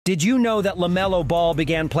Did you know that LaMelo Ball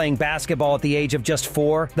began playing basketball at the age of just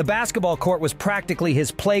 4? The basketball court was practically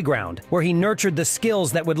his playground, where he nurtured the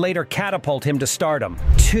skills that would later catapult him to stardom.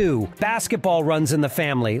 2. Basketball runs in the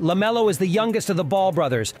family. LaMelo is the youngest of the Ball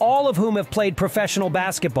brothers, all of whom have played professional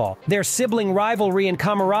basketball. Their sibling rivalry and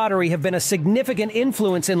camaraderie have been a significant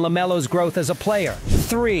influence in LaMelo's growth as a player.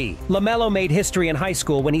 3. LaMelo made history in high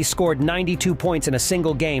school when he scored 92 points in a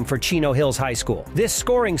single game for Chino Hills High School. This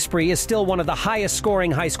scoring spree is still one of the highest scoring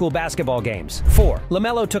high school basketball games. 4.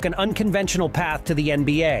 LaMelo took an unconventional path to the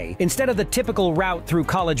NBA. Instead of the typical route through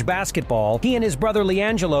college basketball, he and his brother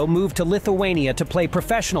LiAngelo moved to Lithuania to play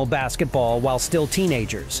professional basketball while still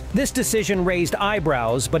teenagers. This decision raised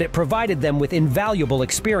eyebrows, but it provided them with invaluable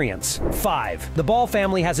experience. 5. The Ball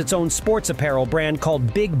family has its own sports apparel brand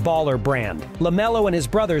called Big Baller Brand. LaMelo and his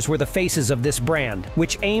brothers were the faces of this brand,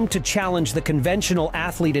 which aimed to challenge the conventional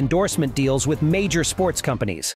athlete endorsement deals with major sports companies.